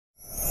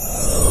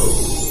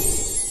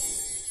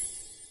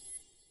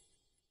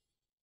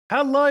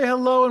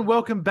Hello, and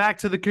welcome back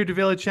to the Coop De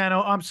Villa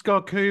channel. I'm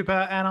Scott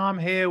Cooper, and I'm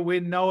here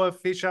with Noah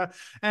Fisher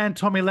and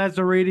Tommy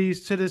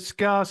Lazaridis to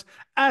discuss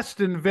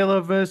Aston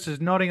Villa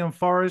versus Nottingham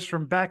Forest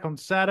from back on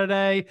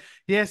Saturday.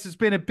 Yes, it's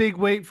been a big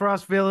week for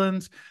us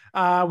villains.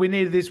 We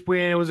needed this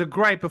win. It was a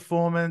great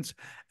performance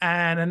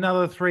and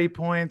another 3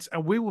 points,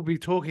 and we will be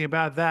talking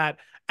about that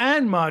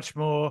and much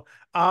more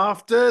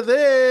after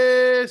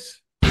this.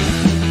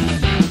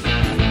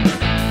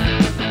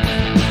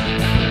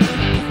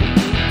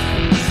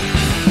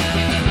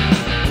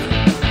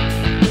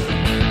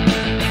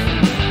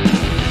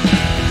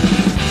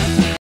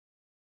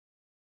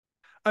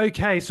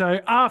 Okay, so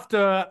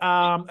after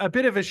a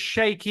bit of a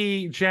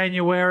shaky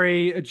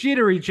January, a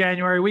jittery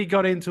January, we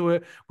got into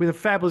it with a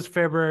fabulous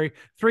February.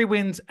 3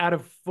 wins out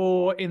of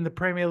 4 in the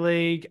Premier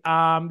League.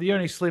 The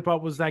only slip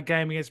up was that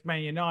game against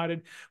Man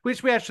United,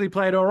 which we actually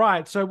played all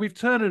right. So we've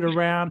turned it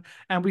around,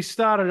 and we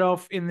started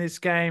off in this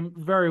game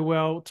very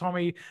well.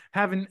 Tommy,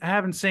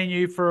 haven't seen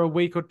you for a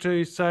week or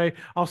two, so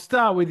I'll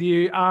start with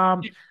you.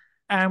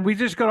 And we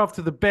just got off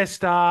to the best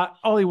start.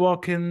 Ollie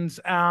Watkins,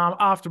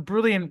 after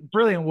brilliant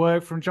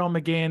work from John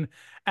McGinn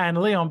and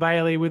Leon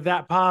Bailey with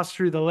that pass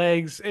through the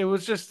legs. It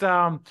was just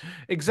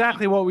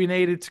exactly what we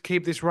needed to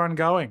keep this run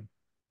going.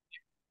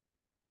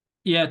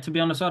 Yeah, to be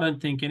honest, I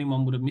don't think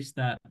anyone would have missed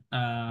that.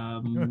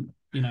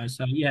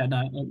 So yeah,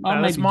 no,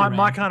 That's maybe my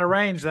Durant. kind of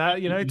range. That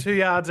 2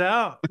 yards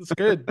out. It's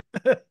good.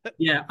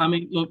 Yeah, I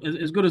mean, look,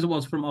 as good as it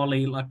was from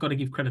Ollie, like, got to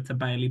give credit to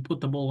Bailey. Put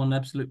the ball on an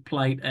absolute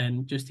plate,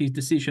 and just his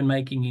decision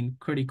making in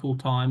critical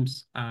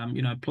times.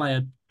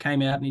 Player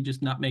came out and he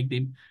just nutmegged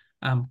him.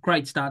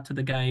 Great start to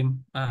the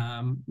game.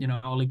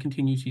 Ollie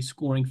continues his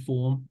scoring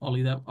form.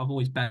 Ollie, that I've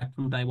always backed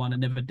from day one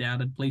and never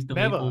doubted. Please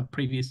delete all Never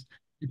previous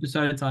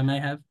episodes I may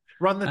have.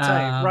 run the tape.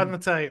 Run Um, the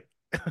tape.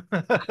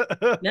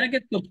 Now it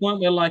gets to the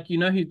point where, like,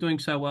 he's doing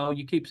so well.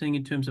 You keep seeing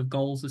in terms of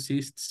goals,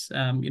 assists.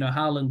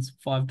 Haaland's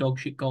 5 dog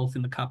shit goals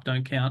in the cup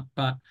don't count,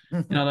 but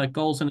like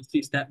goals and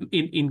assists that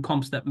in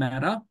comps that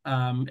matter.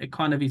 It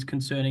kind of is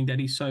concerning that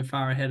he's so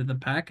far ahead of the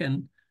pack,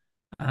 and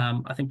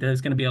I think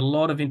there's going to be a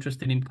lot of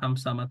interest in him come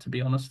summer, to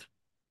be honest.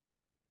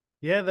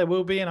 Yeah, there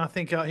will be, and I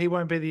think he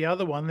won't be the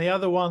other one. The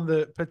other one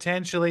that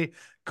potentially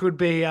could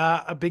be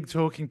a big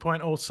talking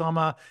point all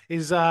summer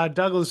is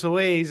Douglas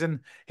Luiz, and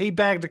he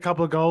bagged a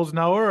couple of goals.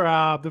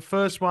 Noah, the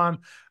first one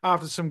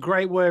after some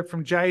great work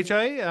from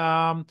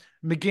JJ.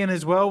 McGinn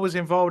as well was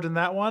involved in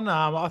that one.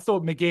 I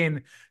thought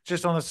McGinn,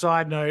 just on a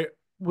side note,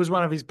 was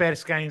one of his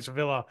best games for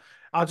Villa.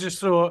 I just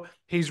thought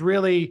he's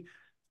really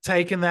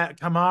taken that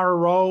Kamara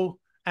role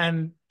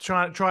and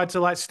tried to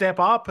like step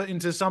up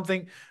into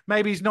something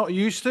maybe he's not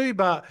used to,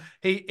 but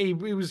he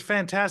was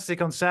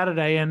fantastic on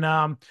Saturday.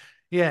 And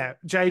yeah,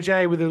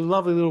 JJ with a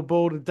lovely little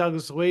ball to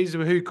Douglas Luiz,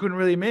 who couldn't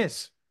really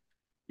miss.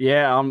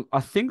 Yeah, I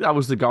think that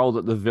was the goal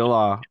that the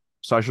Villa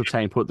social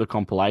team put the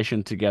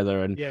compilation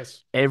together, and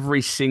Yes.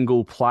 every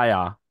single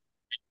player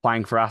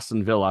playing for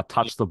Aston Villa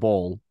touched the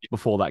ball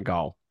before that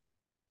goal.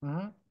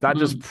 Mhm. That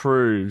just Mm.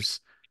 proves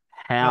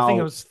I think it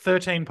how was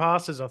 13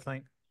 passes, I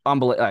think.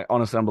 unbelievable,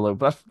 honestly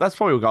unbelievable. That's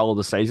probably a goal of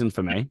the season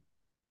for me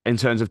in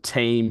terms of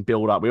team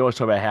build up. We always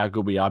talk about how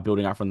good we are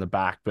building up from the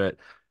back, but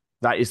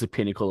that is the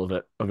pinnacle of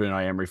it of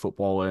Unai Emery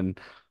football. And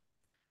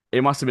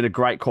it must have been a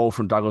great call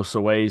from Douglas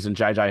Luiz, and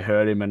JJ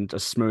heard him and a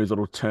smooth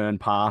little turn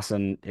pass,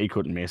 and he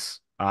couldn't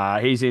miss.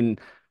 He's in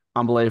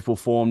unbelievable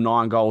form,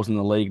 9 goals in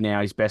the league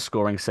now, his best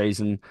scoring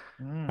season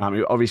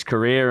Mm. of his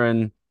career.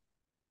 And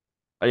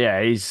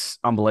yeah, he's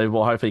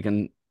unbelievable. Hopefully he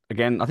can,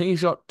 again, I think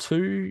he's got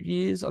 2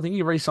 years. I think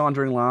he re-signed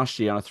during last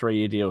year on a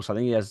 3-year deal. So I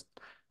think he has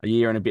a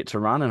year and a bit to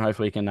run, and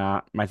hopefully he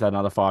can make that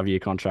another 5-year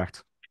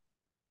contract.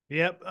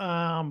 Yep.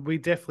 We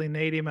definitely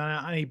need him,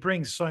 and he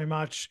brings so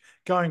much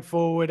going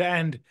forward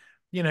and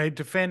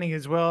defending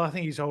as well. I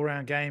think his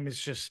all-round game is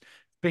just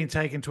been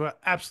taken to an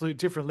absolute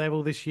different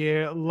level this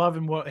year.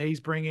 Loving what he's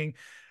bringing.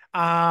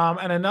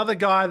 And another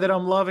guy that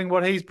I'm loving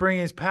what he's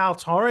bringing is Pau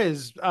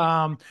Torres,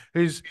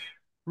 who's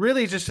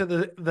really just at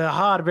the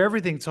heart of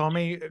everything,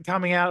 Tommy,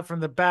 coming out from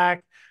the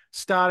back,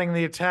 starting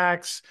the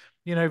attacks,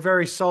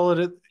 very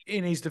solid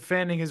in his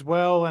defending as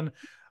well. And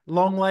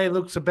Longley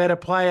looks a better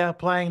player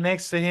playing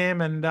next to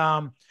him.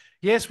 And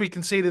yes, we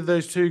conceded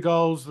those 2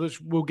 goals,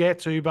 which we'll get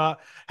to, but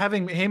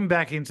having him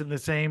back into the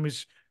team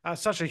is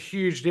such a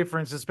huge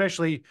difference,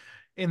 especially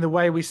in the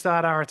way we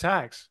start our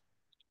attacks.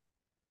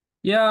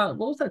 Yeah,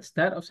 what was that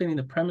stat I've seen in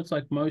the Prem? It's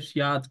like most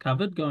yards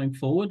covered going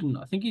forward, and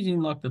I think he's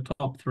in like the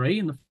top 3.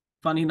 And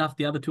funny enough,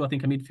 the other 2 I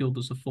think are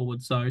midfielders or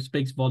forward, so it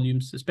speaks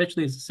volumes,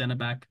 especially as a centre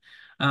back.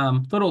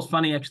 Thought it was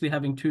funny actually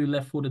having 2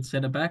 left-footed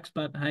centre backs,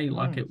 but hey,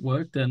 like, Mm. it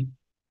worked, and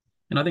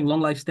I think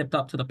Longley stepped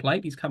up to the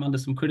plate. He's come under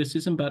some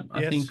criticism, but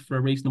I think Yes. for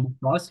a reasonable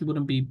price, he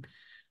wouldn't be.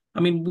 I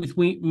mean, with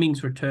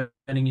Mings returning,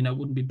 it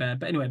wouldn't be bad.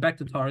 But anyway, back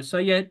to Torres. So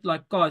yeah,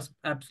 like, guys,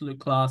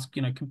 absolute class.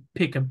 Can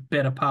pick a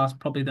better pass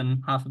probably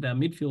than half of our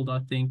midfield,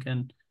 I think.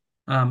 And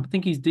I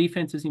think his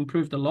defense has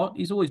improved a lot.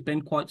 He's always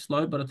been quite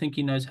slow, but I think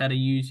he knows how to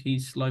use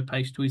his slow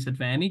pace to his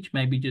advantage.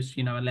 Maybe just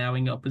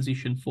allowing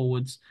opposition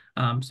forwards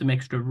some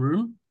extra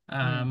room.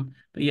 Mm.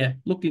 But yeah,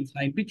 looked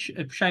insane. Bit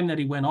shame that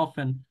he went off,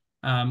 and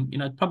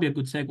Probably a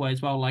good segue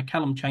as well. Like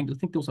Callum Chambers, I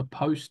think there was a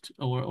post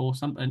or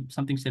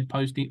something said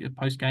post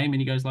game,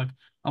 and he goes like,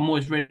 "I'm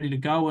always ready to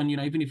go," and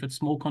even if it's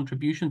small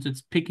contributions,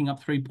 it's picking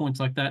up 3 points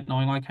like that,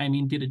 knowing I came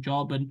in, did a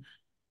job, and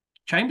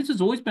Chambers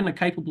has always been a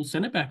capable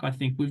centre back. I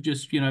think we've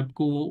just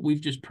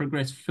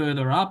progressed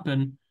further up,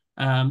 and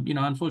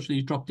unfortunately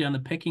he's dropped down the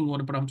pecking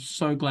order. But I'm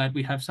so glad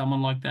we have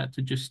someone like that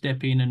to just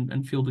step in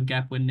and fill the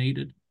gap when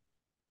needed.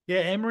 Yeah,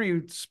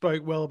 Emery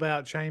spoke well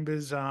about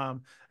Chambers,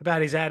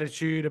 about his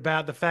attitude,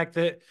 about the fact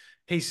that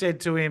he said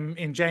to him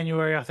in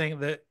January, I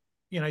think that,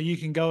 you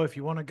can go if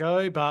you want to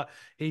go, but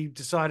he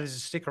decided to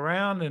stick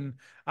around. And,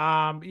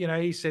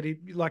 he said,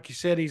 like you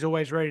said, he's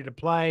always ready to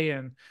play.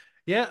 And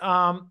yeah,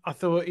 I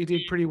thought he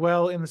did pretty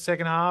well in the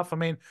second half. I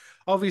mean,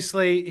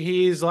 obviously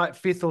he is like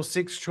fifth or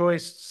sixth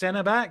choice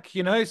centre back,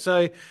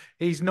 so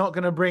he's not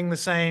going to bring the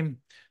same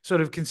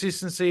sort of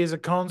consistency as a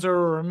Konza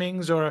or a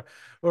Mings or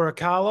a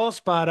Carlos,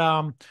 but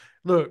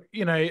look,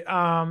 he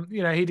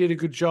did a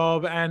good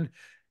job, and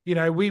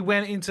we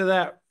went into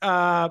that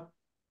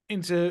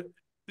into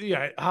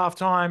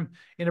halftime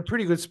in a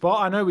pretty good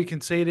spot. I know we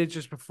conceded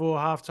just before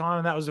halftime,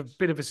 and that was a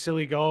bit of a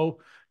silly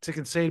goal to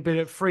concede, a bit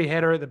of free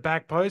header at the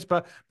back post.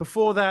 But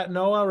before that,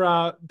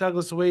 Noah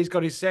Douglas Luiz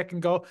got his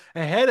second goal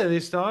ahead of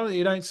this time that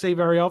you don't see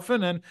very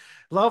often, and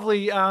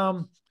lovely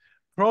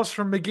cross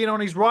from McGinn on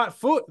his right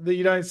foot that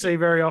you don't see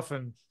very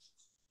often.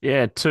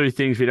 Yeah, two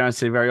things we don't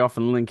see very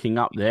often linking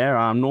up there.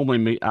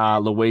 Normally,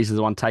 Louise is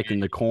the one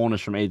taking the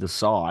corners from either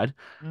side,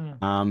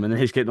 and then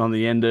he's getting on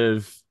the end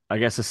of, I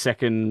guess, a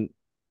second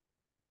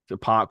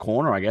part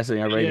corner. I guess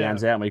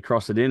rebounds out and we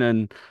cross it in,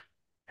 and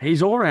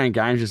his all-round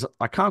games just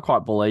I can't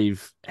quite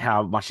believe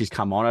how much he's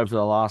come on over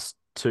the last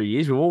 2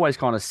 years. We've always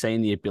kind of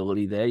seen the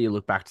ability there. You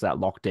look back to that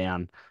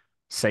lockdown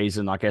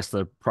season, I guess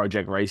the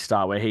Project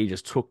Restart, where he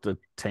just took the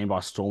team by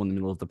storm in the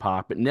middle of the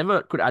park, but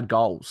never could add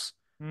goals.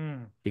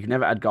 He could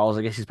never add goals.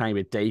 I guess he's playing a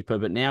bit deeper,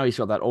 but now he's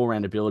got that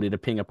all-round ability to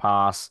ping a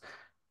pass,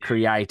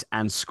 create,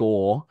 and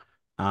score.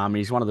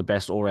 He's one of the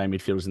best all-round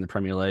midfielders in the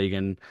Premier League,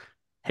 and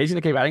he's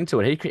going to keep adding to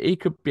it. He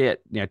could be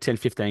at 10,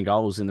 15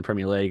 goals in the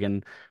Premier League,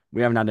 and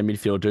we haven't had a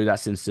midfield do that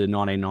since the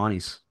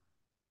 1990s.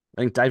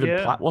 I think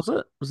David Platt, was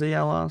it? Was he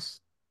our last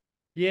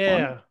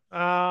Yeah,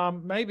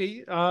 one?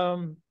 maybe. I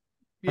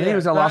think he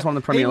was our last one in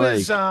the Premier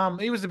League.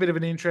 He was a bit of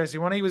an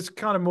interesting one. He was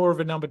kind of more of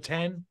a number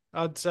 10,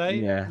 I'd say.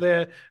 Yeah.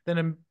 There than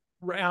a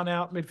round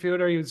out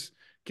midfielder. He was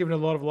given a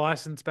lot of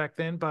license back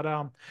then.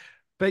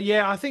 But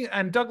yeah, I think,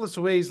 and Douglas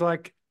Luiz,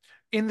 like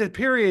in the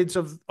periods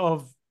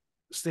of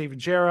Steven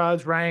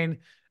Gerrard's reign,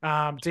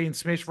 Dean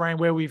Smith's reign,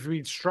 where we've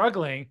been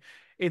struggling,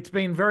 it's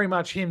been very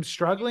much him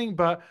struggling.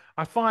 But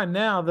I find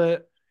now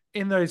that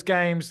in those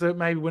games that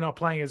maybe we're not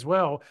playing as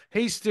well,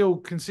 he's still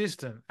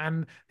consistent,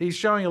 and he's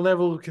showing a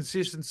level of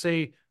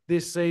consistency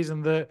this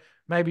season that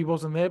maybe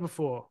wasn't there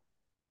before.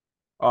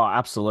 Oh,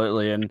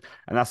 absolutely. And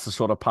that's the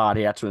sort of part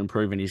he had to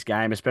improve in his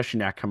game, especially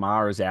now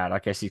Kamara's out. I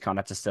guess he kind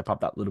of had to step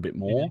up that little bit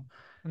more.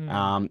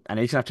 And he's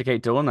going to have to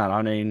keep doing that.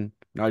 I mean,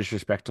 no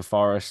disrespect to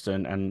Forest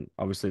and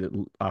obviously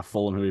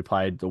Fulham, who we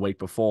played the week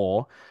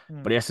before,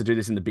 but he has to do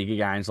this in the bigger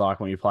games, like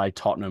when we play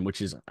Tottenham,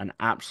 which is an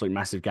absolute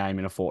massive game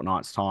in a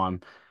fortnight's time.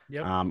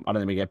 Yep. I don't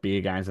think we get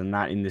bigger games than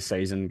that in this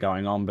season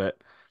going on, but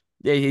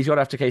yeah, he's got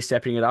to have to keep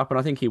stepping it up, and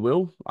I think he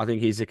will. I think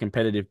he's a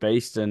competitive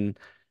beast, and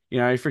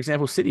for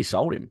example, City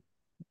sold him.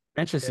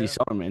 Manchester City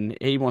sold him, and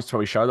he wants to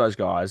probably show those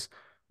guys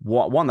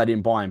one, they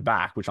didn't buy him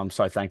back, which I'm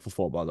so thankful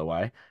for, by the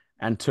way,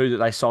 and two, that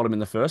they sold him in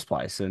the first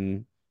place.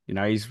 And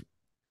I'd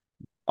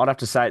have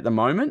to say at the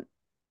moment,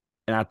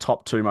 in our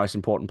top two most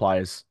important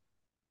players,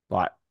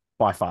 like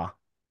by far.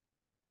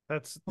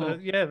 That's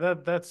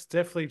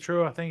definitely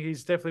true. I think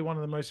he's definitely one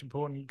of the most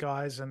important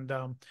guys. And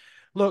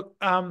look,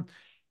 got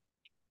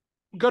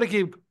to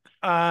give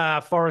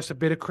Forest a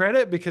bit of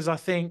credit, because I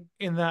think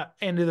in that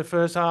end of the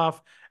first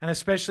half, and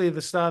especially at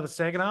the start of the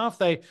second half,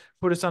 they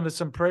put us under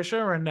some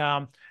pressure,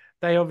 and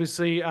they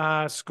obviously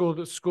scored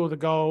the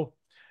goal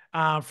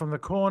from the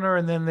corner,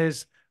 and then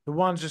there's the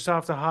one just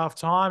after half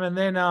time, and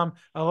then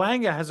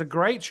Alanga has a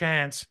great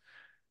chance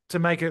to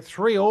make it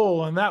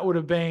 3-3, and that would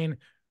have been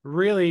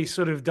really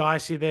sort of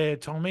dicey there,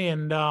 Tommy.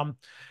 And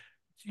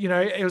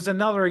it was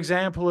another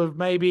example of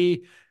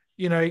maybe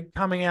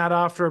coming out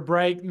after a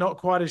break not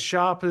quite as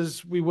sharp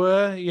as we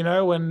were,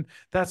 and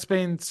that's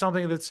been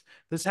something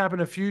that's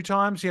happened a few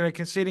times,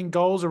 conceding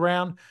goals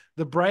around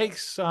the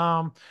breaks.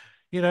 Do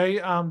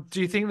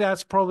you think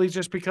that's probably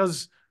just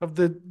because of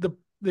the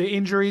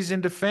injuries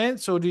in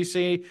defense, or do you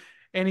see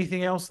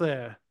anything else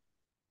there?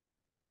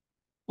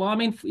 Well, I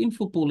mean, in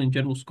football in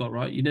general, Scott,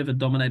 right? You never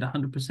dominate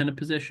 100% of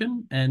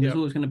possession, and there's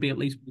always going to be at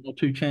least one or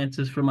two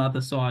chances from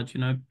other sides.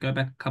 Go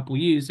back a couple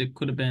of years, it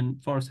could have been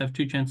Forest have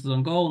two chances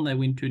on goal and they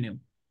win 2-0.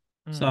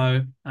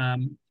 So,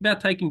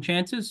 about taking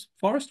chances,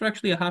 Forest are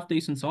actually a half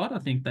decent side. I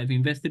think they've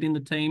invested in the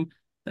team.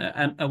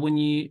 And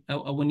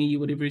Awiniyi,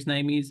 whatever his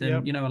name is,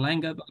 and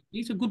Alanga,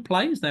 these are good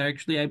players. They're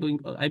actually able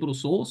to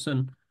source,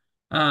 and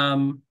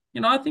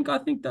I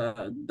think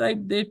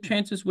their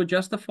chances were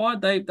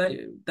justified.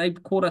 They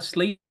caught us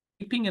sleeping,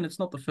 and it's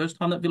not the first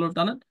time that Villa have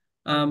done it.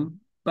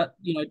 But,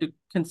 to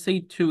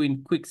concede two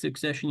in quick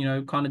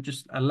succession, kind of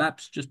just a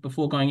lapse just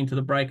before going into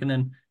the break and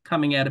then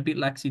coming out a bit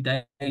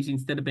laxy-daisy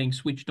instead of being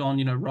switched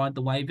on, ride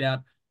the wave out.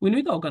 We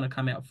knew they were going to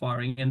come out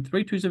firing, and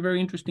 3-2 is a very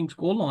interesting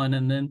scoreline.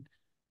 And then,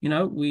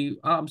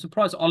 I'm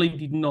surprised Ollie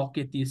did not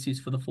get the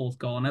assist for the fourth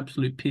goal. An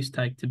absolute piss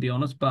take, to be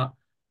honest. But,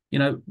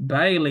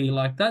 Bailey,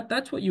 like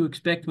that's what you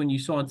expect when you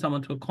sign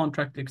someone to a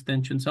contract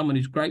extension, someone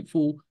who's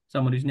grateful,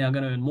 someone who's now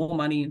going to earn more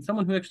money, and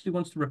someone who actually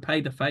wants to repay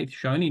the faith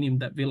shown in him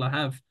that Villa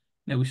have.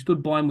 We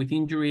stood by him with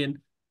injury, and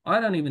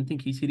I don't even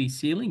think he's hit his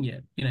ceiling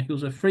yet. He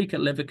was a freak at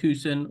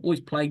Leverkusen,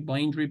 always plagued by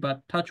injury,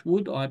 but touch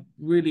wood, I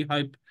really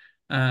hope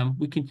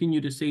we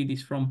continue to see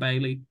this from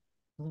Bailey.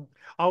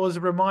 I was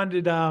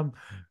reminded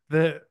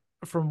that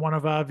from one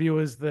of our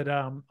viewers that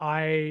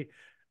I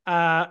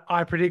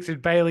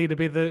predicted Bailey to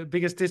be the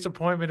biggest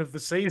disappointment of the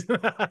season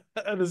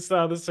at the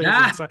start of the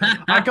season. So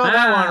I got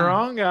that one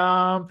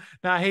wrong.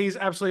 Now he's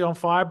absolutely on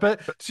fire.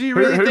 But do you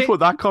really who put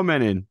that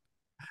comment in?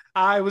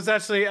 It was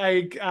actually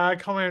a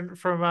comment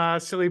from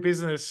Silly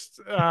Business,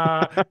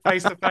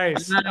 face to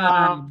face.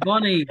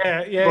 Bonnie. Bonnie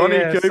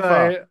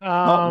Cooper.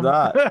 So,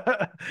 Not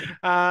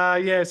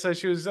that. So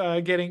she was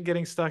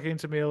getting stuck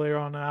into me earlier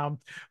on.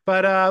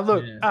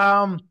 Look,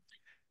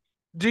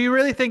 do you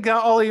really think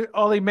that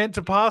Ollie meant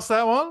to pass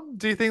that one?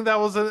 Do you think that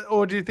was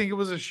or do you think it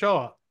was a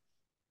shot?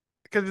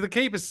 Because the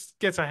keeper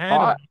gets a hand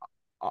on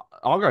it.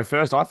 I'll go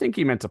first. I think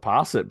he meant to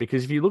pass it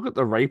because if you look at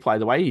the replay,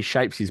 the way he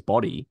shapes his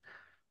body,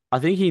 I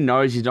think he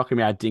knows he's not going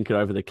to be able to dink it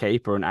over the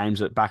keeper and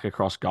aims it back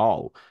across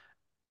goal.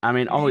 I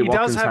mean, Ollie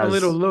Watkins does have a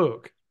little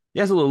look. He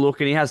has a little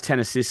look, and he has 10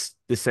 assists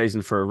this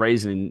season for a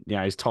reason.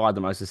 He's tied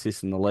the most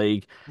assists in the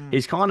league.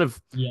 He's kind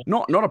of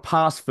not a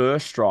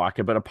pass-first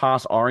striker, but a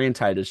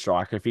pass-orientated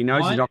striker. If he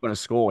knows he's not going to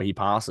score, he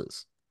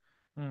passes.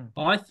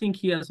 I think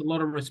he has a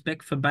lot of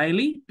respect for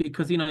Bailey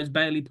because he knows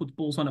Bailey puts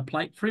balls on a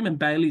plate for him, and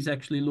Bailey's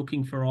actually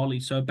looking for Ollie.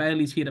 So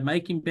Bailey's here to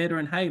make him better.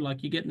 And hey,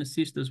 like you get an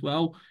assist as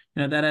well.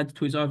 That adds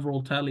to his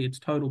overall tally. It's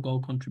total goal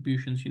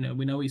contributions.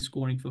 We know he's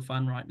scoring for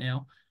fun right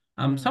now.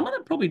 Someone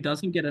that probably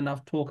doesn't get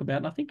enough talk about,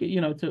 and I think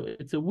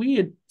it's a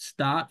weird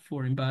start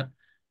for him, but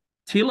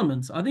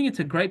Tielemans, I think it's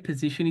a great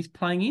position he's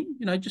playing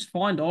in. Just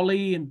find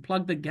Ollie and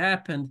plug the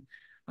gap. And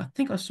I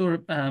think I saw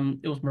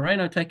it was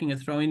Moreno taking a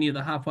throw in near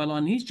the halfway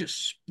line. He's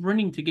just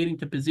sprinting to get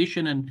into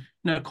position and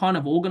kind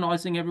of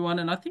organising everyone.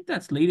 And I think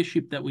that's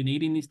leadership that we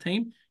need in this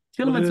team.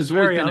 Tielemans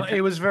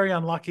it was very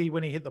unlucky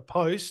when he hit the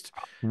post.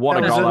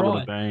 What a goal that would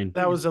have been.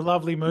 That was a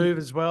lovely move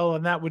as well,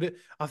 and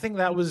I think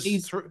that was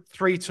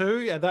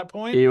 3-2 at that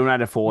point. He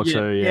made it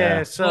 4-2.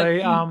 Yeah.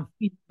 So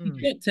he's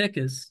got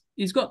techers.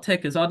 He's got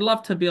techers. I'd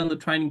love to be on the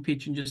training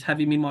pitch and just have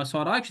him in my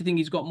side. I actually think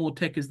he's got more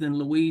techers than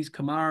Luiz,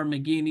 Kamara,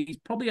 McGinn. He's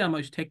probably our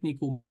most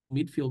technical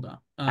midfielder.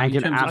 And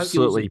can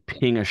absolutely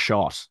ping a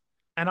shot.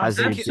 And has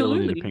the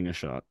ability to ping a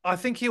shot. I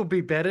think he'll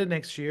be better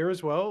next year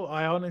as well.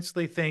 I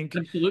honestly think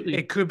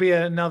it could be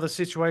another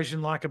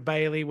situation like a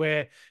Bailey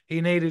where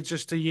he needed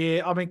just a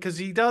year. I mean, because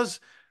he does.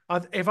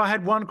 If I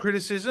had one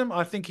criticism,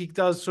 I think he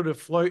does sort of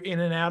float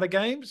in and out of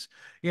games.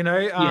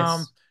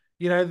 Yes.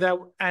 That,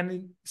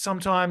 and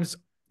sometimes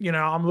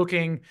I'm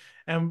looking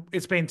and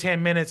it's been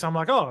 10 minutes. I'm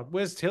like, oh,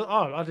 where's Till?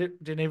 Oh, I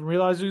didn't even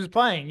realize he was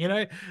playing.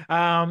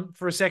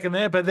 For a second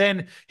there, but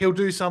then he'll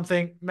do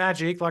something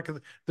magic like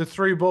the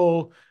through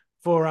ball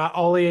for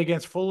Ollie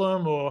against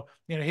Fulham, or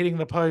hitting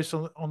the post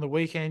on the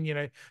weekend.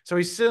 So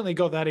he's certainly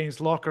got that in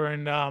his locker,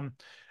 and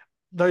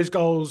those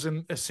goals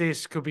and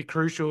assists could be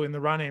crucial in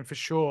the run-in for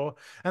sure.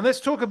 And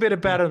let's talk a bit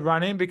about a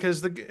run-in because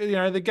the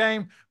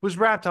game was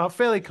wrapped up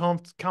fairly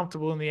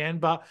comfortable in the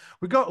end. But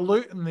we got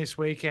Luton this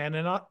weekend,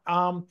 and I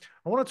want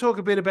to talk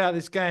a bit about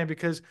this game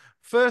because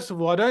first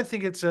of all, I don't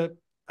think it's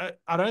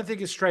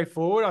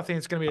straightforward. I think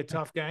it's going to be a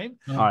tough game.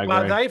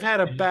 But they've had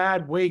a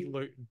bad week,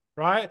 Luton.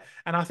 Right.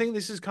 And I think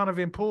this is kind of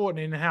important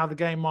in how the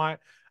game might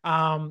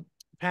pan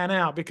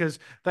out because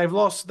they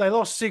lost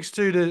 6-2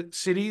 to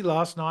City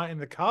last night in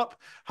the Cup.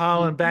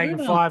 Haaland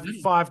bagging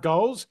five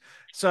goals.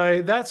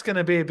 So that's going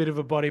to be a bit of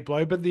a body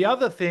blow. But the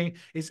other thing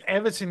is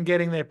Everton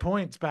getting their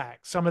points back,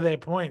 some of their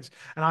points.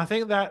 And I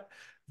think that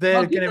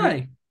they're going to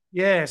be.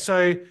 Yeah.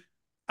 So they've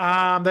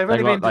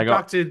only been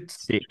deducted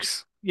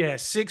 6. Yeah,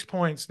 6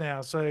 points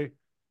now. So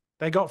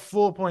they got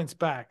 4 points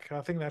back.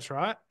 I think that's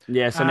right.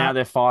 Yeah, so now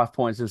they're 5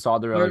 points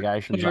inside the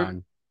relegation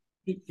zone.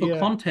 For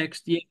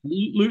context,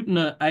 Luton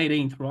are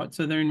 18th, right?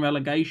 So they're in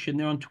relegation.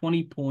 They're on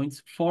 20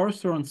 points.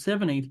 Forest are on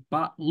 17th,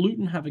 but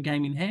Luton have a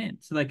game in hand,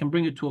 so they can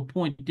bring it to a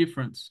point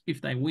difference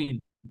if they win.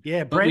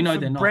 Yeah,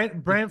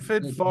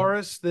 Brentford,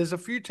 Forest. There's a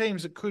few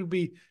teams that could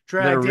be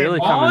dragged. They're really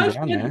coming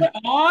down there.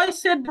 I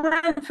said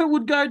Brentford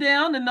would go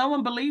down, and no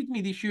one believed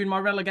me this year in my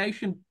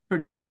relegation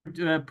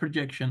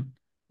projection.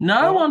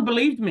 No one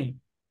believed me.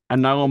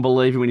 And no one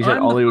believed when he said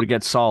Ollie would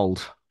get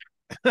sold.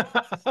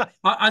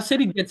 I said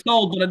he'd get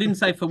sold, but I didn't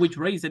say for which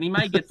reason. He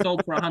may get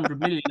sold for 100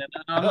 million.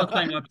 And I'm not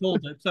saying I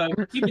called it. So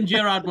him and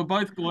Gerrard were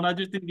both gone. I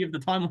just didn't give the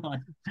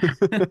timeline.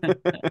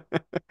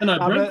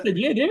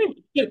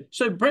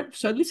 Brentford,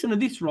 So listen to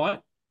this, right?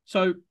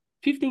 So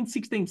 15,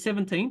 16,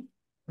 17,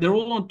 They're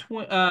all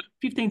on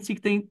 15,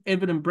 16,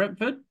 Everton,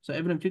 Brentford. So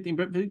Everton, 15,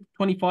 Brentford,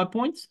 25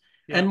 points.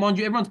 Yeah. And mind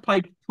you, everyone's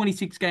played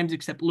 26 games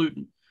except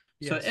Luton.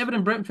 So Yes.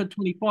 Everton, Brentford,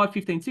 25,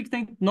 15,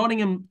 16.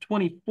 Nottingham,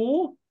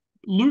 24.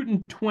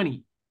 Luton,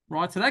 20.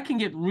 Right? So that can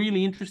get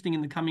really interesting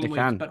in the coming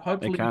weeks. But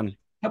hopefully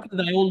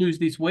they all lose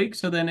this week.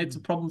 So then it's a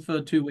problem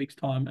for 2 weeks'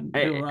 time.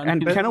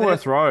 And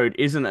Kenilworth Road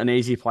isn't an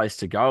easy place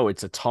to go.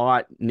 It's a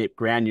tight-knit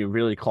ground. You're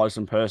really close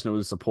and personal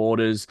with the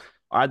supporters.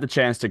 I had the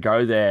chance to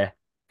go there a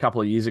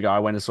couple of years ago. I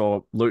went and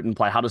saw Luton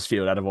play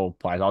Huddersfield out of all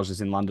places. I was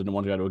just in London and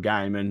wanted to go to a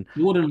game. And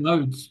Jordan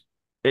Rhodes.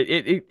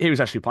 He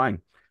was actually playing,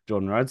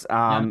 Jordan Rhodes.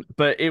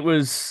 But it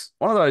was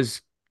one of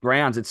those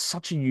grounds. It's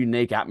such a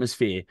unique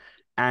atmosphere.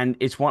 And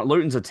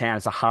Luton's a town.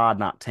 It's a hard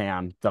nut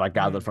town that I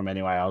gathered from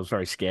anyway. I was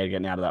very scared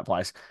getting out of that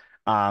place.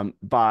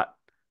 But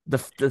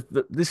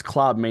this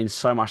club means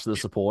so much to the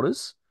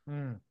supporters.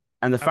 And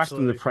the fact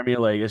in the Premier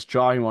League is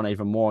driving on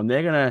even more. And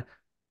they're going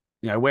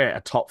to, we're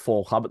a top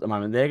 4 club at the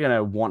moment. They're going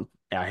to want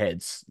our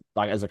heads,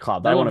 like as a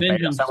club. They want to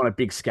beat us. They want a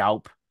big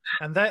scalp.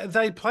 And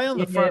they play on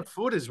the front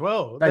foot as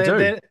well. They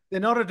do. They're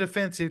not a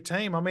defensive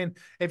team. I mean,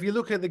 if you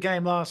look at the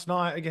game last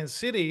night against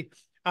City,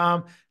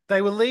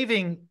 they were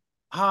leaving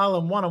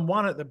Haaland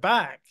 1-on-1 at the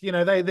back. They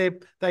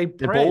press. They're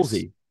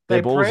ballsy.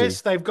 They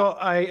press. They've got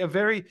a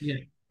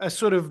very a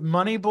sort of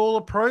money ball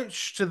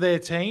approach to their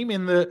team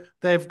in that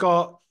they've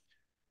got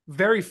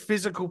very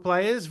physical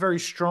players, very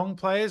strong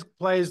players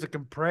that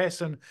can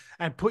press and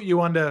put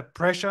you under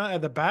pressure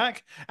at the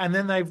back. And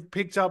then they've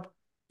picked up,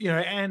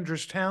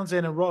 Andros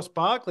Townsend and Ross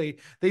Barkley,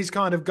 these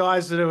kind of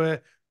guys that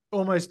are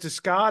almost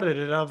discarded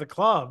at other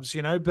clubs,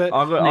 But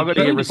I've got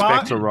to give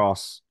respect to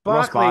Ross.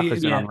 Ross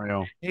Barkley's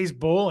unreal. He's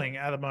balling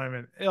at the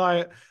moment.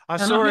 I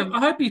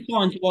hope he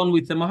signs on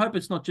with them. I hope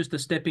it's not just a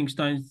stepping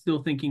stone,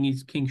 still thinking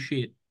he's king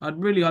shit. I'd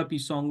really hope he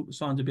signs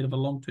a bit of a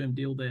long-term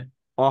deal there.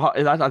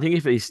 I think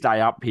if he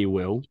stay up, he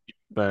will.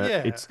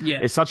 But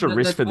it's such a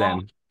risk for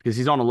them because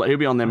he'll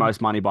be on their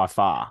most money by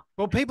far.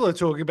 Well, people are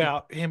talking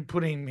about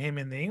putting him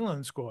in the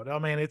England squad. I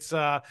mean, it's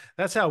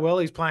that's how well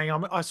he's playing.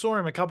 I saw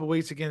him a couple of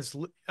weeks against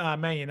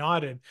Man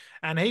United,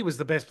 and he was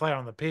the best player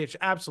on the pitch.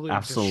 Absolutely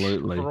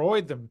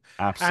destroyed them.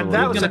 Absolutely. And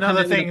that was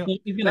another thing.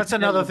 That's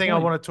another thing I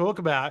want to talk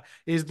about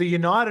is the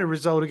United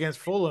result against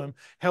Fulham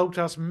helped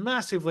us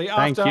massively.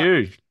 Thank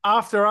you.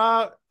 After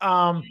our,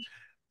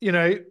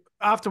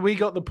 after we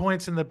got the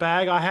points in the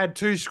bag, I had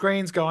 2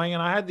 screens going,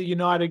 and I had the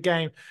United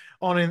game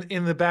on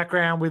in the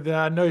background with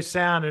no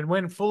sound. And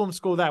when Fulham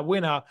scored that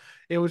winner,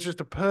 it was just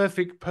a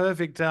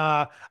perfect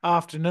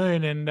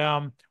afternoon.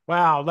 And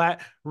wow,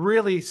 that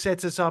really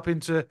sets us up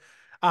into.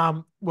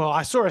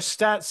 I saw a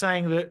stat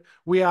saying that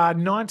we are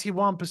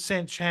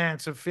 91%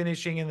 chance of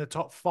finishing in the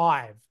top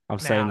 5.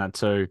 I've seen that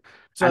too.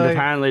 So, and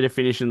apparently, to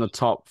finish in the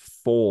top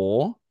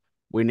 4,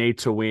 we need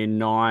to win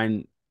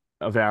 9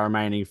 of our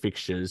remaining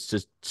fixtures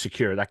to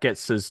secure it. That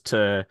gets us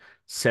to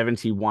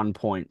 71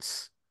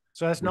 points.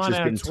 So that's 9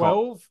 out of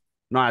 12?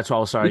 9 out of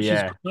 12, sorry, which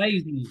is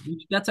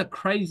crazy. That's a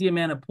crazy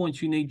amount of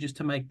points you need just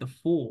to make the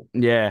 4.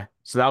 Yeah.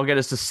 So that'll get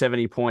us to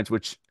 70 points,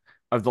 which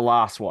of the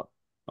last, I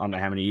don't know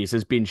how many years,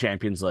 has been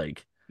Champions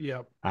League.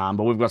 Yep.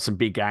 But we've got some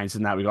big games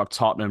in that. We've got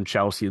Tottenham,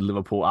 Chelsea,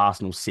 Liverpool,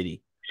 Arsenal,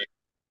 City.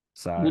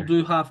 So we'll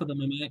do half of them,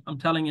 mate. I'm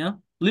telling you.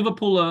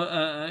 Liverpool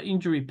are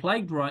injury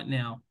plagued right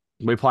now.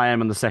 We play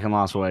them in the second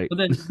last week.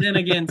 But then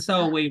again,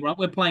 so are we, right?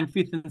 We're playing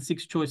 5th and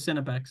 6th choice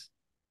centre backs.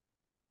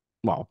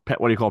 Well,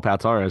 what do you call Pau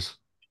Torres?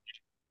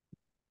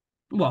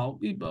 Well,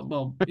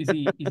 is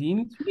he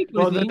in?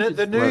 Well,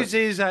 the news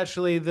is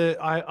actually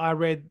that I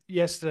read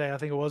yesterday, I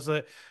think it was,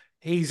 that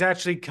he's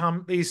actually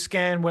his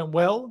scan went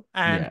well,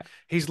 and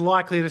he's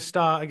likely to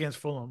start against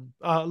Fulham,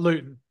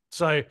 Luton.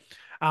 So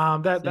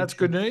that's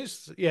good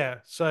news. Yeah.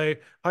 So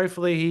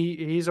hopefully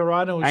he's all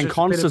right. And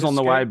Consta's on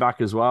the way back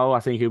as well. I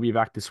think he'll be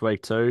back this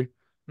week too.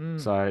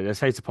 So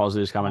there's heaps of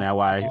positives coming our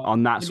way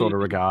on that sort of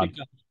regard.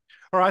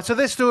 All right. So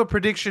let's do a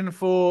prediction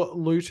for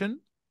Luton.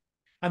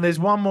 And there's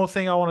one more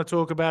thing I want to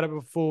talk about it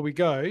before we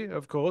go,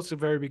 of course, a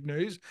very big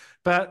news.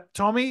 But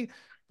Tommy,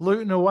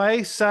 Luton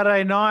away,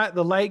 Saturday night,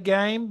 the late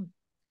game,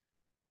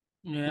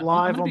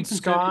 live on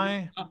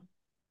Sky.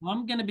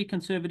 I'm going to be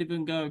conservative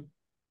and go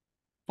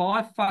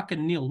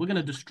 5-0. We're going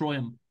to destroy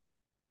them.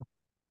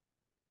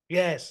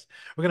 Yes.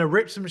 We're going to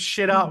rip some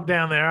shit up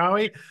down there, are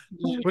we?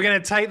 We're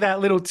going to take that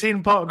little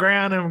tin pot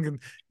ground and we're going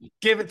to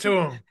give it to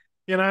them,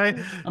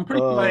 I'm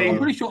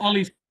pretty sure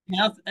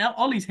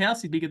Ollie's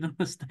house is bigger than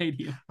the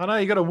stadium. I know,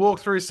 you got to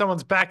walk through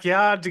someone's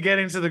backyard to get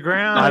into the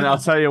ground. And I'll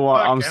tell you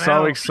what, I'm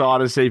so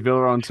excited to see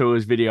Villa on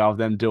Tour's video of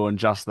them doing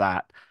just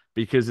that,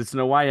 because it's an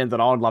away end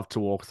that I would love to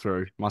walk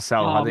through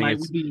myself. I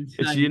think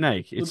it's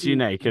unique. It's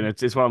unique, and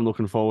it's what I'm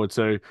looking forward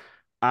to.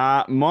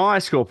 My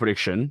score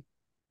prediction,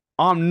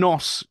 I'm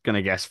not going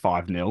to guess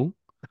 5-0.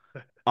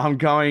 I'm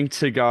going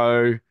to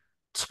go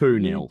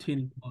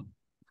 2-0.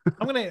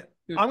 I'm going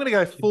to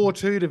go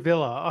 4-2 to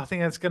Villa. I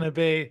think that's going to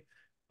be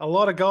a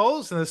lot of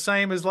goals, and the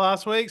same as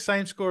last week,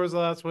 same score as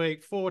last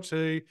week,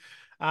 4-2.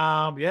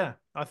 I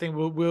think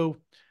we'll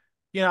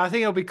I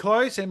think it'll be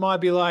close. It might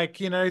be like,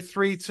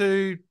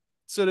 3-2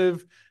 sort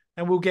of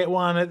and we'll get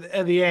one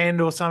at the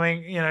end or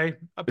something, It's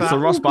the But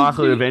Ross All good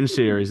Barkley see. revenge All good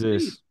series. see.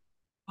 This.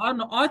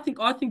 I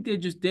think they're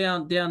just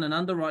down and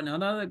under right now. I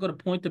know they've got a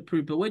point to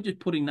prove, but we're just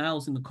putting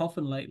nails in the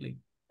coffin lately,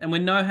 and we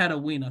know how to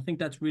win. I think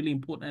that's really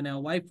important, and our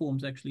away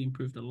form's actually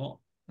improved a lot.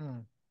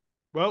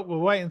 well, we'll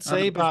wait and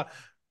see. But just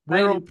But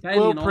we're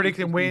all And I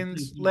predicting just been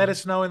wins. Let thinking,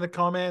 us know in the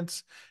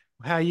comments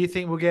how you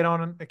think we'll get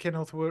on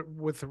Kenneth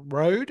with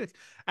Road.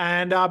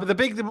 And but the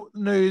big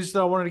news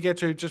that I wanted to get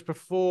to just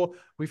before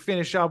we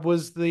finish up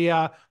was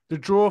the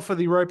draw for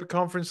the Europa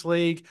Conference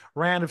League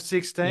round of yeah,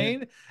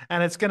 16,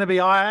 and it's going to be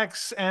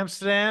Ajax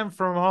Amsterdam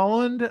from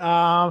Holland.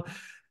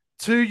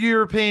 Two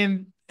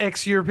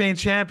ex-European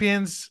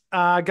champions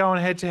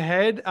going head to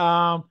head.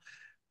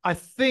 I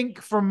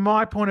think, from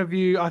my point of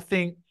view, I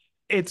think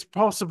it's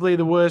possibly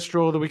the worst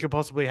draw that we could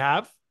possibly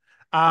have.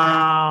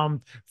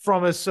 From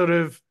a sort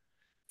of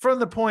from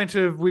the point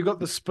of we've got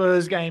the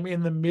Spurs game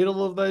in the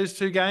middle of those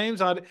two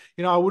games. I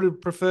would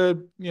have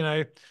preferred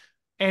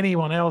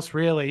anyone else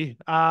really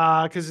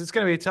because it's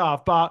going to be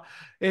tough, but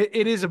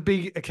it is a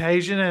big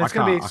occasion and it's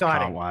going to be I can't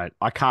exciting. wait.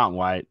 I can't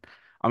wait.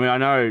 I mean, I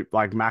know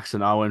like Max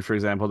and Owen, for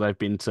example, they've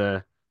been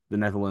to the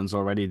Netherlands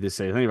already this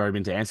season. I think they've already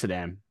been to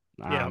Amsterdam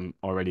Yeah.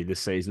 already this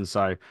season.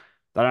 So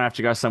they don't have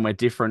to go somewhere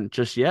different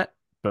just yet.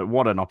 But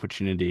what an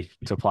opportunity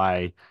to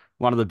play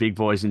one of the big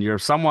boys in Europe.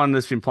 Someone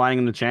that's been playing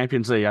in the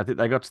Champions League. I think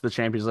they got to the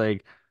Champions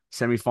League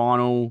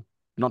semi-final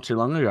not too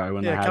long ago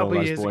when Yeah, they a had all couple of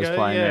those years boys ago.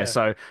 playing there. Yeah.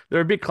 So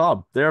they're a big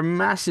club. They're a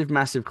massive,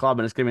 massive club,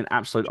 and it's going to be an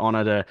absolute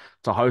honor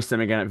to host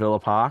them again at Villa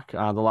Park.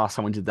 The last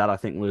time we did that, I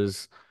think,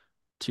 was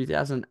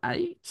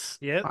 2008,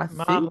 Yeah. I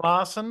Martin think.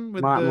 Larson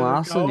with Martin the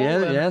Larson, goal.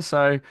 yeah, And yeah.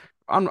 So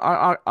I'm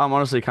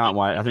honestly can't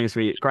wait. I think it's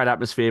gonna be a great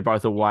atmosphere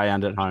both away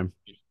and at home.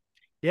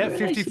 yeah, where are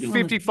they 50 sitting on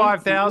the table? Where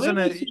 55,000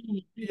 are they at sitting on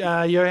the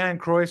table? Johan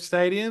Cruyff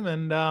Stadium.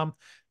 And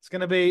it's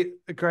going to be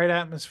a great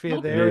atmosphere Not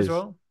It there as is.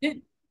 well.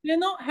 they're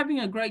not having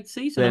a great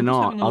season. They're I'm just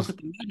not. having a look at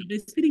the ladder. They're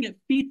sitting at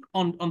fifth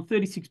on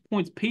 36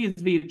 points.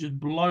 PSV have just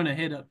blown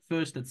ahead at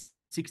first at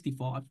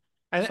 65.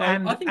 And So I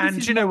and think this and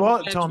is you know more of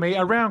what, a Tommy?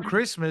 Around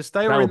Christmas,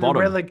 they They were were in the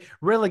bottom.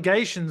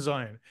 relegation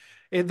zone.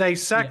 They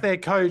sacked yeah. their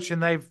coach,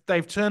 and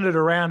they've turned it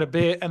around a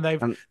bit, and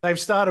And they've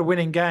started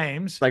winning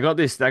games. they got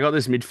this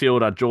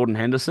midfielder, Jordan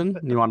Henderson.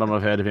 You might not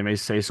have heard of him. He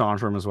signed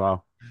for him as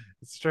well.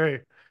 It's true.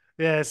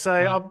 Yeah, so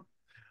Uh,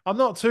 I'm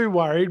not too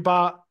worried,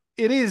 but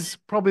it is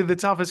probably the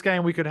toughest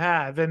game we could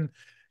have. And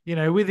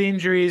with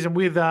injuries and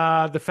with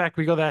the fact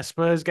we got that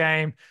Spurs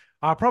game,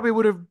 I probably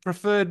would have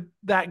preferred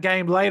that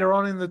game later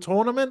on in the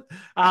tournament.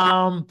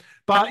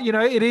 But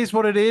it is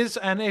what it is.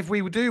 And if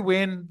we do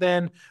win,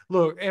 then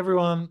look,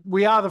 everyone,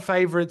 we are the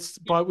favourites,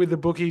 but with the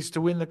bookies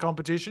to win the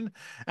competition.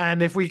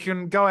 And if we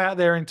can go out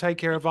there and take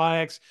care of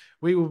Ajax,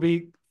 we will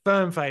be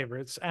firm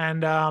favourites.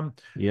 And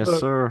Yes, look,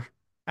 sir.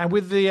 and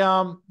with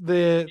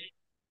the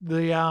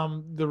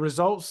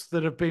results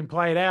that have been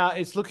played out,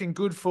 it's looking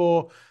good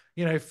for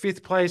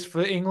fifth place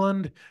for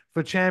England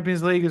for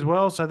Champions League as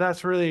well. So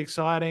that's really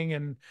exciting.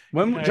 And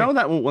When do you know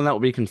when that will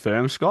be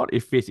confirmed, Scott?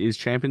 If it is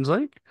Champions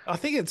League? I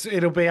think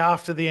it'll be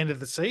after the end of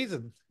the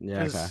season Yeah.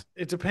 Okay. because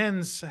it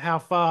depends how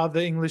far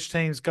the English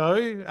teams go.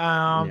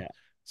 Yeah.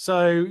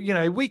 So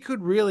we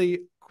could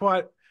really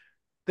quite.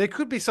 There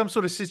could be some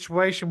sort of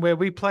situation where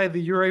we play the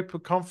Europa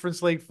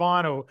Conference League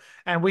final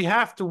and we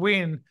have to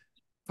win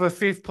for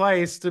fifth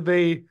place to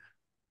be,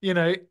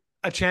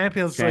 a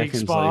Champions League Champions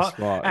League spot.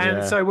 spot. And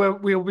Yeah. so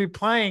we'll be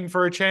playing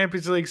for a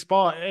Champions League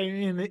spot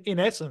in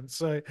essence.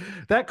 So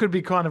that could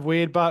be kind of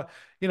weird. But,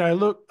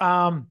 look,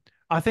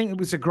 I think it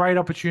was a great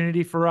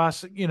opportunity for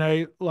us.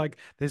 Like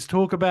there's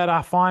talk about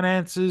our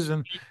finances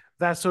and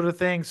that sort of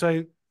thing.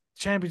 So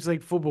Champions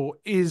League football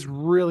is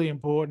really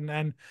important.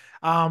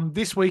 And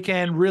this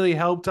weekend really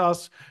helped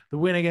us. The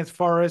win against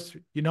Forest,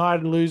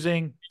 United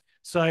losing.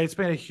 So it's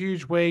been a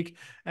huge week.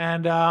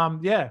 And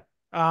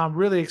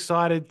really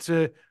excited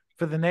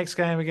for the next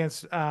game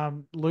against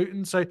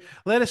Luton. So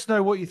let us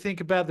know what you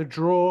think about the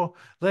draw.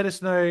 Let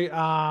us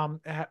know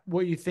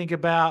what you think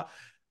about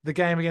the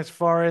game against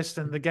Forest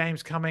and the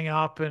games coming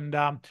up. And,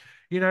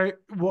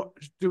 what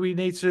do we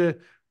need to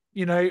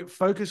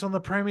focus on the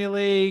Premier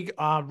League,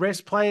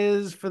 rest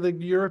players for the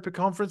Europa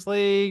Conference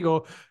League,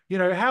 or,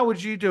 how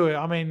would you do it?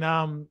 I mean,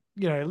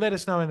 let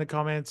us know in the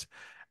comments.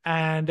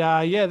 And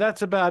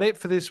that's about it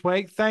for this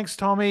week. Thanks,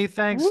 Tommy.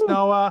 Thanks, Woo.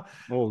 Noah.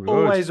 All good.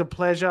 Always a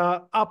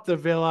pleasure. Up the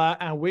Villa,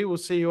 and we will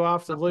see you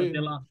after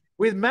Luton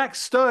with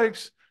Max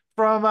Stokes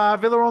from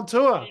Villa on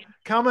Tour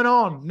coming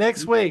on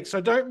next week.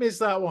 So don't miss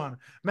that one.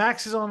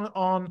 Max is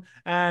on,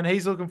 and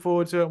he's looking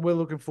forward to it, and we're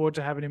looking forward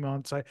to having him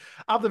on. So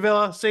up the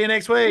Villa. See you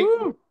next week.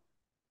 Woo.